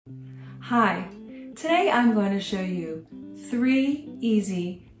Hi, today I'm going to show you 3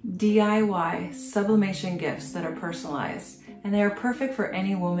 easy DIY sublimation gifts that are personalized, and they are perfect for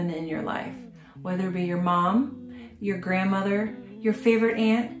any woman in your life, whether it be your mom, your grandmother, your favorite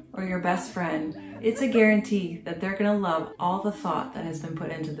aunt, or your best friend. It's a guarantee that they're gonna love all the thought that has been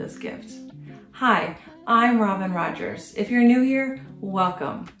put into this gift. Hi, I'm Robyn Rogers. If you're new here,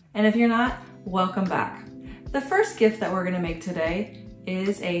 welcome. And if you're not, welcome back. The first gift that we're gonna make today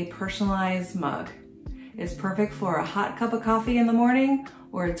is a personalized mug. It's perfect for a hot cup of coffee in the morning,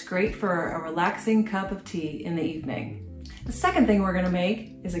 or it's great for a relaxing cup of tea in the evening. The second thing we're gonna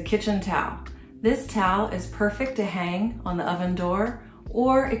make is a kitchen towel. This towel is perfect to hang on the oven door,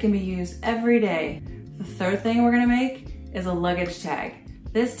 or it can be used every day. The third thing we're gonna make is a luggage tag.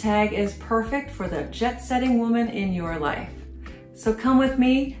 This tag is perfect for the jet-setting woman in your life. So come with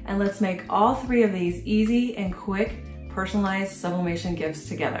me and let's make all 3 of these easy and quick personalized sublimation gifts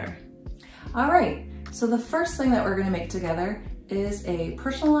together. All right, so the first thing that we're gonna make together is a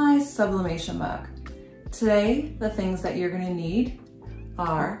personalized sublimation mug. Today, the things that you're gonna need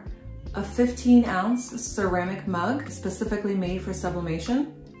are a 15-ounce ceramic mug specifically made for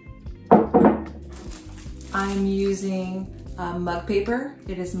sublimation. I'm using mug paper.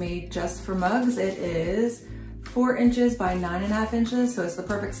 It is made just for mugs. It is 4 inches by 9.5 inches, so it's the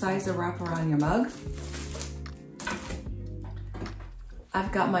perfect size to wrap around your mug.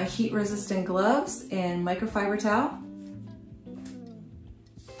 I've got my heat-resistant gloves and microfiber towel.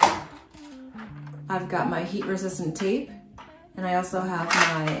 I've got my heat-resistant tape, and I also have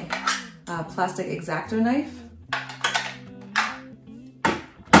my plastic X-Acto knife.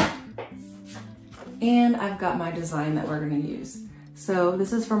 And I've got my design that we're gonna use. So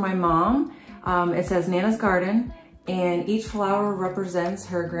this is for my mom. It says Nana's Garden, and each flower represents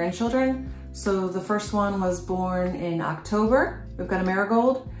her grandchildren. So the first one was born in October. We've got a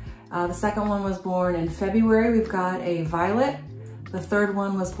marigold. The second one was born in February. We've got a violet. The third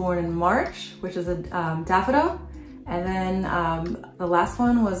one was born in March, which is a daffodil. And then the last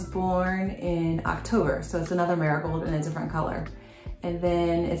one was born in October. So it's another marigold in a different color. And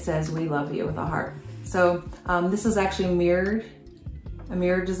then it says, "We love you," with a heart. So this is actually a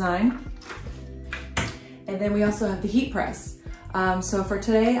mirrored design. And then we also have the heat press. So for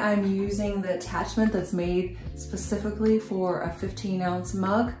today, I'm using the attachment that's made specifically for a 15-ounce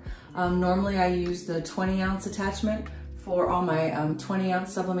mug. Normally I use the 20-ounce attachment for all my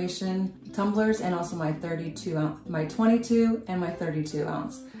 20-ounce sublimation tumblers, and also my 22 and my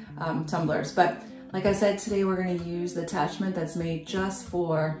 32-ounce tumblers. But like I said, today we're gonna use the attachment that's made just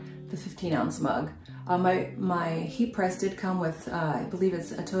for the 15-ounce mug. My heat press did come with, I believe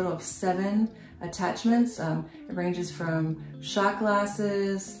it's a total of 7 attachments. It ranges from shot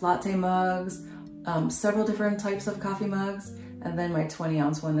glasses, latte mugs, several different types of coffee mugs, and then my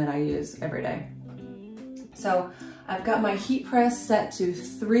 20-ounce one that I use every day. So I've got my heat press set to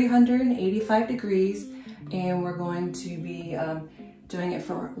 385 degrees, and we're going to be doing it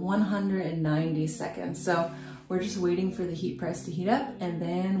for 190 seconds. So we're just waiting for the heat press to heat up, and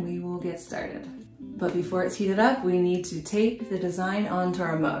then we will get started. But before it's heated up, we need to tape the design onto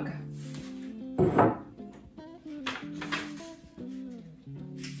our mug.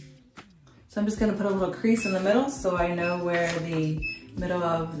 So I'm just gonna put a little crease in the middle so I know where the middle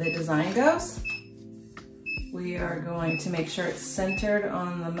of the design goes. We are going to make sure it's centered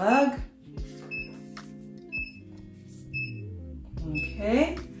on the mug.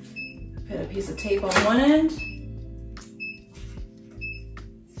 Okay, put a piece of tape on one end.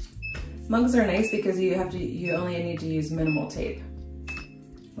 Mugs are nice because you only need to use minimal tape,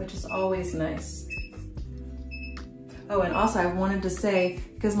 which is always nice. Oh, and also I wanted to say,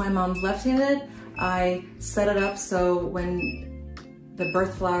 because my mom's left-handed, I set it up so when the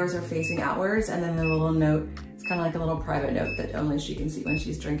birth flowers are facing outwards, and then the little note, it's kind of like a little private note that only she can see when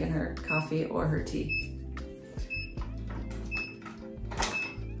she's drinking her coffee or her tea.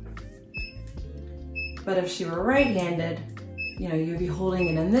 But if she were right-handed, you know, you'd be holding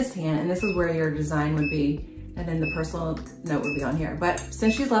it in this hand, and this is where your design would be, and then the personal note would be on here. But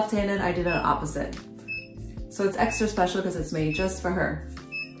since she's left-handed, I did it opposite. So it's extra special because it's made just for her.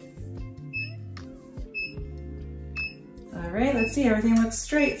 All right, let's see, everything looks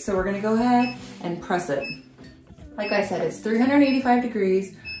straight. So we're gonna go ahead and press it. Like I said, it's 385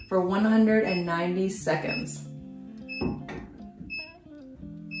 degrees for 190 seconds. I'm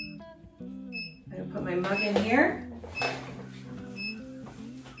gonna put my mug in here.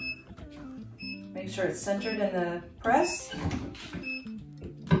 Make sure it's centered in the press.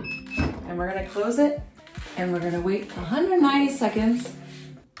 And we're gonna close it, and we're gonna wait 190 seconds.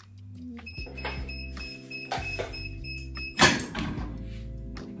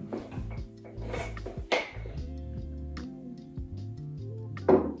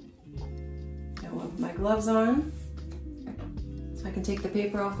 gloves on so I can take the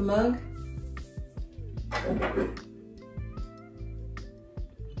paper off the mug.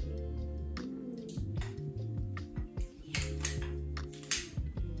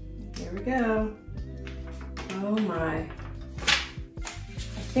 Here we go. Oh my.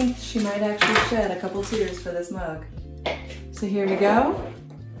 I think she might actually shed a couple tears for this mug. So here we go.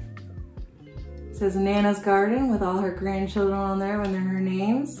 It says Nana's Garden with all her grandchildren on there when they're her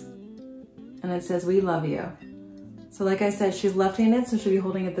names. And it says, we love you. So like I said, she's left-handed, so she'll be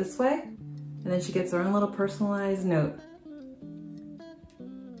holding it this way. And then she gets her own little personalized note.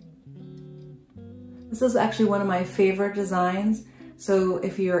 This is actually one of my favorite designs. So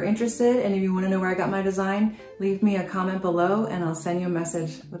if you're interested and if you want to know where I got my design, leave me a comment below and I'll send you a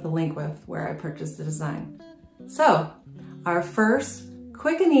message with a link with where I purchased the design. So our first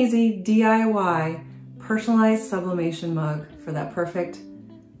quick and easy DIY personalized sublimation mug for that perfect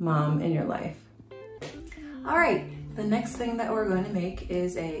mom in your life. All right, the next thing that we're going to make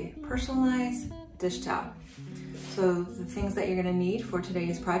is a personalized dish towel. So the things that you're going to need for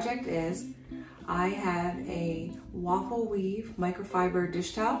today's project is I have a waffle weave microfiber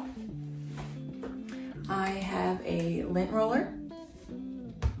dish towel. I have a lint roller.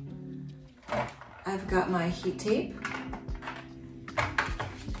 I've got my heat tape.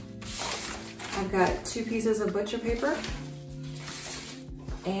 I've got 2 pieces of butcher paper.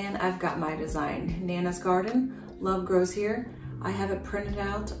 And I've got my design, Nana's Garden, Love Grows Here. I have it printed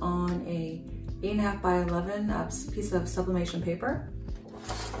out on a 8.5 by 11 piece of sublimation paper.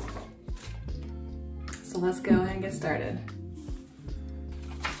 So let's go ahead and get started.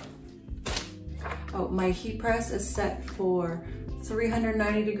 Oh, my heat press is set for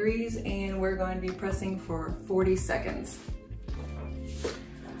 390 degrees and we're going to be pressing for 40 seconds.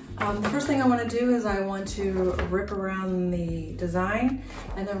 The first thing I want to do is I want to rip around the design,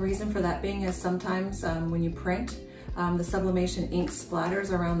 and the reason for that being is sometimes when you print, the sublimation ink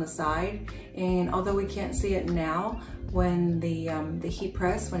splatters around the side, and although we can't see it now, when the heat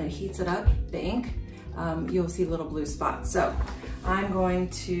press, when it heats it up, the ink, you'll see little blue spots. So I'm going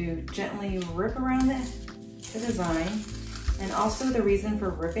to gently rip around the design, and also the reason for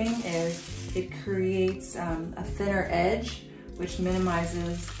ripping is it creates a thinner edge, which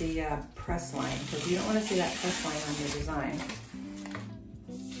minimizes the press line, because you don't want to see that press line on your design.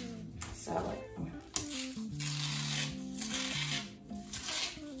 So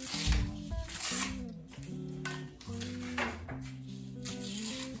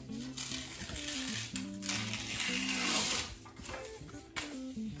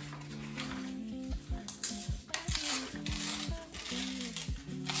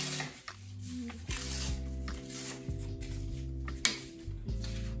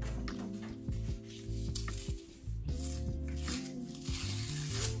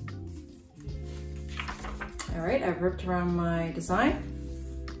all right, I've ripped around my design.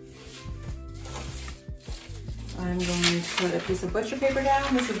 I'm going to put a piece of butcher paper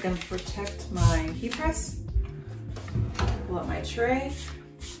down. This is going to protect my heat press. Pull out my tray.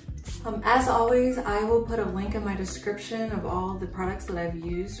 As always, I will put a link in my description of all the products that I've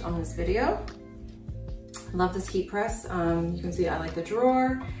used on this video. I love this heat press. You can see I like the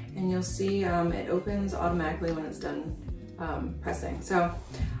drawer, and you'll see it opens automatically when it's done pressing. So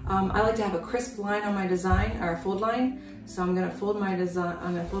I like to have a crisp line on my design, or a fold line. So I'm gonna fold my design,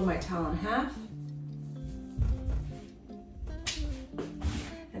 I'm gonna fold my towel in half.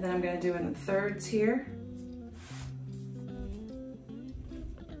 And then I'm gonna do it in thirds here.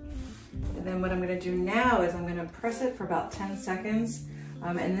 And then what I'm gonna do now is I'm gonna press it for about 10 seconds.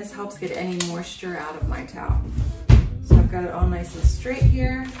 And this helps get any moisture out of my towel. So I've got it all nice and straight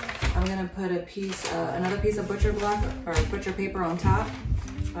here. I'm gonna put a piece, another piece of butcher block or butcher paper on top.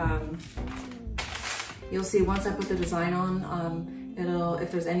 You'll see once I put the design on,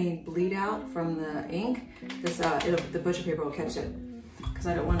 if there's any bleed out from the ink, the butcher paper will catch it, because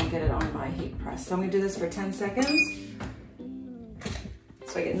I don't want to get it on my heat press. So I'm gonna do this for 10 seconds.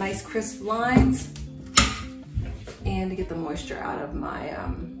 So I get nice crisp lines and to get the moisture out of my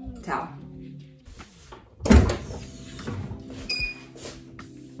towel.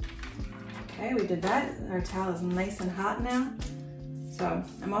 Okay, we did that. Our towel is nice and hot now. So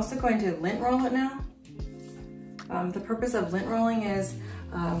I'm also going to lint roll it now. The purpose of lint rolling is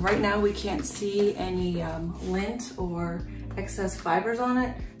right now we can't see any lint or excess fibers on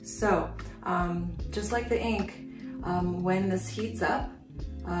it. So just like the ink, when this heats up,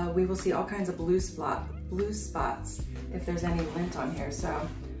 we will see all kinds of blue spots if there's any lint on here. So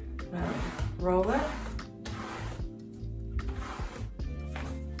I'm gonna roll it.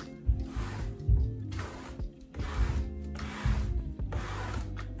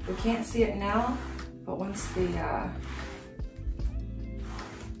 We can't see it now, but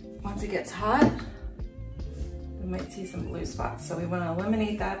once it gets hot, we might see some blue spots. So we want to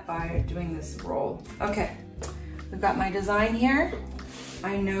eliminate that by doing this roll. Okay, we've got my design here.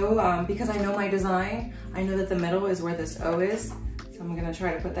 I know, because I know my design, I know that the middle is where this O is. So I'm gonna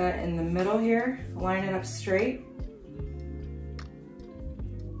try to put that in the middle here, line it up straight.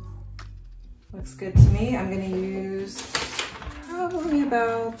 Looks good to me. I'm gonna use probably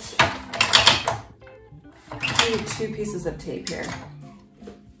about maybe 2 pieces of tape here.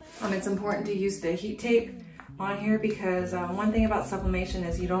 It's important to use the heat tape on here because one thing about sublimation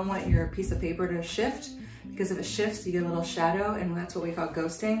is you don't want your piece of paper to shift, because if it shifts, you get a little shadow, and that's what we call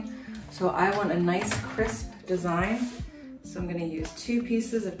ghosting. So I want a nice crisp design. So I'm gonna use 2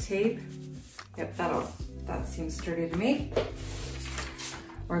 pieces of tape. Yep, that seems sturdy to me.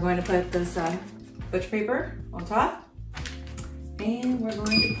 We're going to put this butcher paper on top, and we're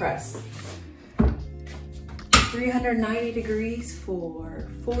going to press 390 degrees for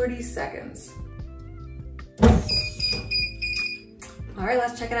 40 seconds. All right,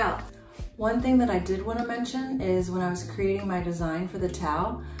 let's check it out. One thing that I did want to mention is when I was creating my design for the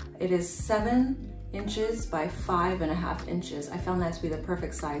towel, it is 7 inches by 5.5 inches. I found that to be the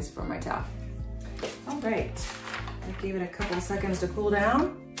perfect size for my towel. All right, I gave it a couple of seconds to cool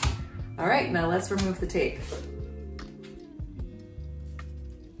down. All right, now let's remove the tape.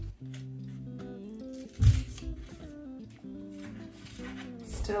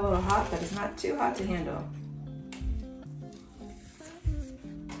 Still a little hot, but it's not too hot to handle.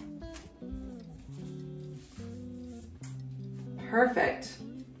 Perfect.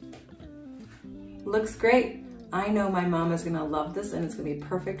 Looks great. I know my mom is gonna love this, and it's gonna be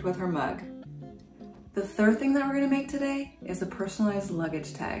perfect with her mug. The third thing that we're gonna make today is a personalized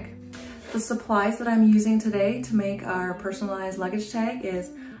luggage tag. The supplies that I'm using today to make our personalized luggage tag is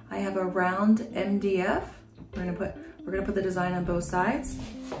I have a round MDF. We're gonna put the design on both sides.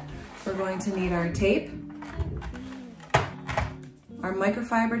 We're going to need our tape, our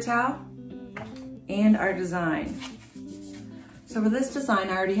microfiber towel, and our design. So for this design,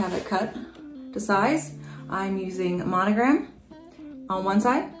 I already have it cut to size. I'm using monogram on one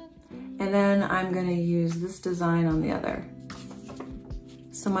side, and then I'm gonna use this design on the other.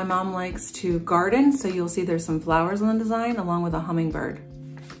 So my mom likes to garden, so you'll see there's some flowers on the design along with a hummingbird.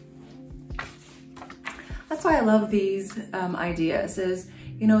 That's why I love these ideas, is,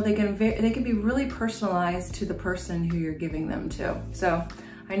 you know, they can be really personalized to the person who you're giving them to. So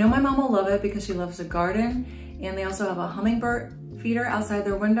I know my mom will love it because she loves to garden, and they also have a hummingbird feeder outside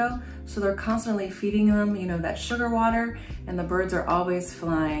their window, so they're constantly feeding them, you know, that sugar water, and the birds are always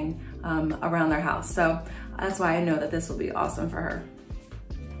flying around their house. So that's why I know that this will be awesome for her.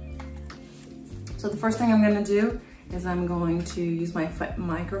 So the first thing I'm gonna do is I'm going to use my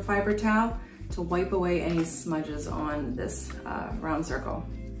microfiber towel to wipe away any smudges on this round circle.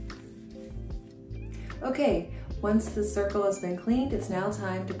 Okay, once the circle has been cleaned, it's now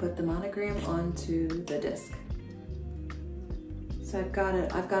time to put the monogram onto the disc. So I've got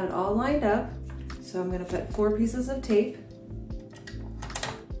it all lined up. So I'm gonna put 4 pieces of tape.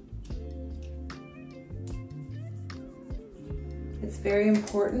 It's very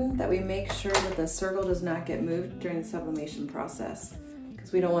important that we make sure that the circle does not get moved during the sublimation process,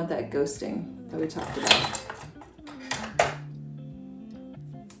 because we don't want that ghosting that we talked about.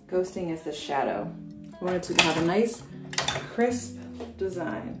 Ghosting is the shadow. We want it to have a nice, crisp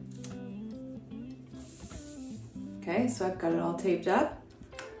design. Okay, so I've got it all taped up.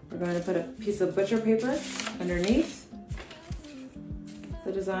 We're going to put a piece of butcher paper underneath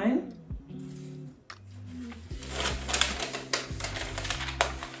the design.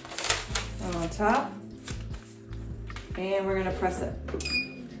 On top, and we're going to press it.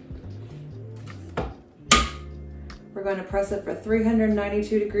 We're going to press it for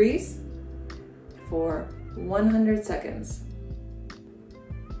 392 degrees for 100 seconds.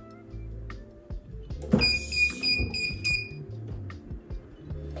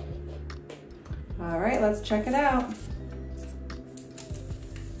 All right, let's check it out.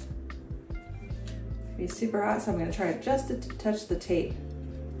 It'll be super hot, so I'm going to try just to touch the tape.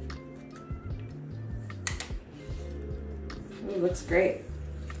 Ooh, looks great.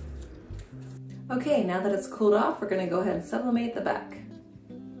 Okay, now that it's cooled off, we're gonna go ahead and sublimate the back.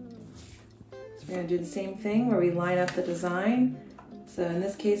 So we're gonna do the same thing where we line up the design. So in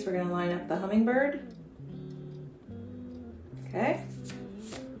this case, we're gonna line up the hummingbird. Okay.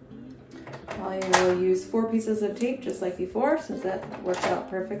 I will use 4 pieces of tape just like before, since that worked out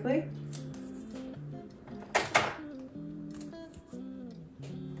perfectly.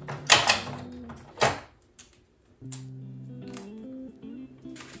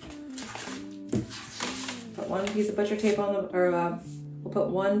 one piece of butcher tape on the, we'll put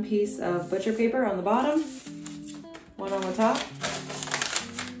one piece of butcher paper on the bottom, one on the top,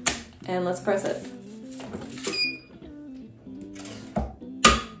 and let's press it.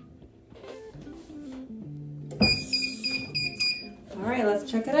 All right, let's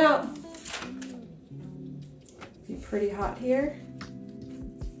check it out. Be pretty hot here.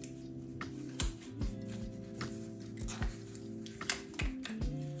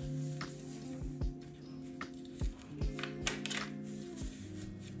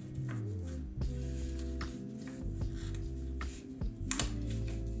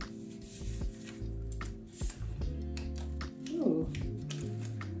 Ooh,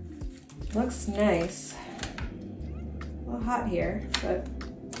 looks nice. A little hot here, but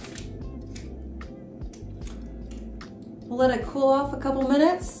we'll let it cool off a couple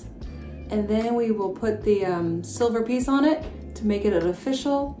minutes, and then we will put the silver piece on it to make it an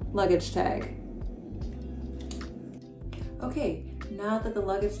official luggage tag. Okay, now that the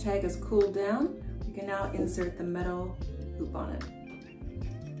luggage tag has cooled down, we can now insert the metal hoop on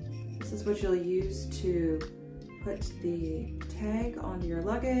it. This is what you'll use to put the tag onto your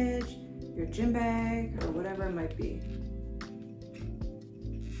luggage, your gym bag, or whatever it might be.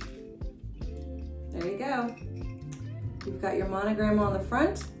 There you go. You've got your monogram on the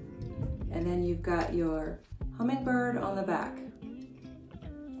front, and then you've got your hummingbird on the back.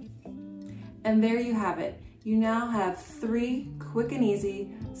 And there you have it. You now have 3 quick and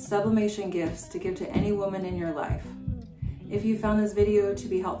easy sublimation gifts to give to any woman in your life. If you found this video to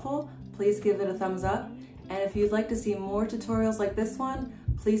be helpful, please give it a thumbs up. And if you'd like to see more tutorials like this one,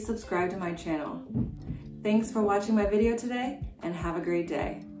 please subscribe to my channel. Thanks for watching my video today, and have a great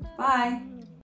day. Bye.